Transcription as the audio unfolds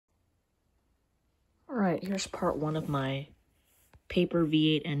Alright, here's part 1 of my paper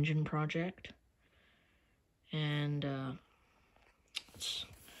V8 engine project. And,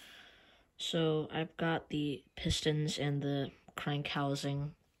 so I've got the pistons and the crank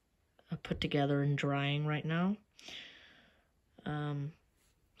housing put together and drying right now.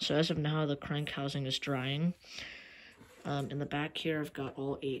 So as of now, the crank housing is drying. In the back here, I've got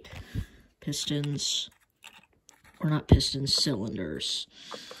all 8 pistons, or not pistons, cylinders.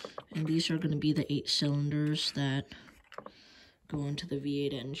 And these are going to be the 8 cylinders that go into the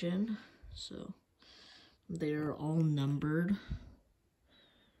V8 engine. So they're all numbered.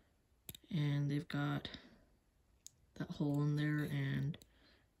 And they've got that hole in there and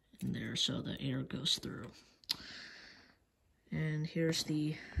in there so the air goes through. And here's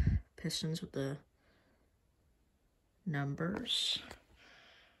the pistons with the numbers.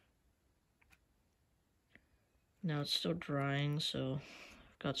 Now it's still drying, so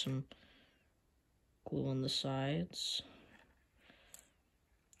I've got some glue on the sides.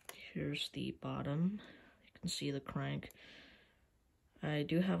 Here's the bottom. You can see the crank. I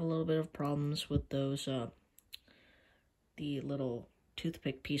do have a little bit of problems with those, the little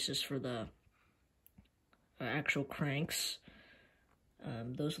toothpick pieces for the actual cranks.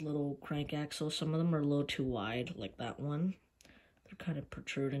 Those little crank axles, some of them are a little too wide, like that one. They're kind of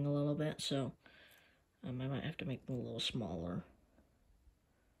protruding a little bit, so I might have to make them a little smaller.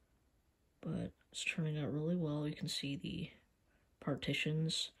 But it's turning out really well. You can see the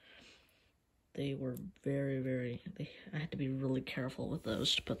partitions. They were I had to be really careful with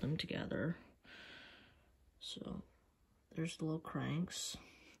those to put them together. So there's the little cranks.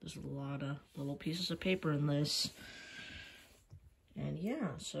 There's a lot of little pieces of paper in this. And yeah,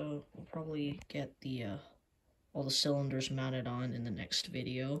 so we'll probably get the all the cylinders mounted on in the next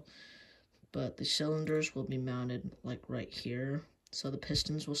video. But the cylinders will be mounted like right here. So the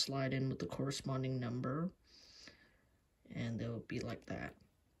pistons will slide in with the corresponding number. And they'll be like that.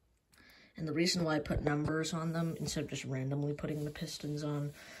 And the reason why I put numbers on them instead of just randomly putting the pistons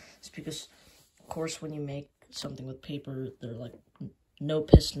on is because, of course, when you make something with paper, they're like, no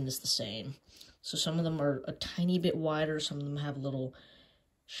piston is the same. So some of them are a tiny bit wider, some of them have little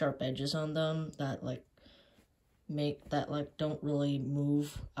sharp edges on them that don't really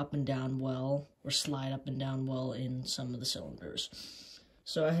move up and down well or slide up and down well in some of the cylinders.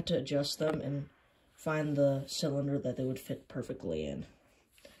 So I had to adjust them and find the cylinder that they would fit perfectly in.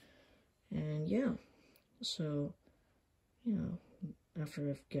 And yeah, so, you know, after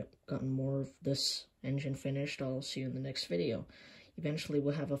I've gotten more of this engine finished, I'll see you in the next video. Eventually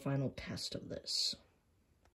we'll have a final test of this.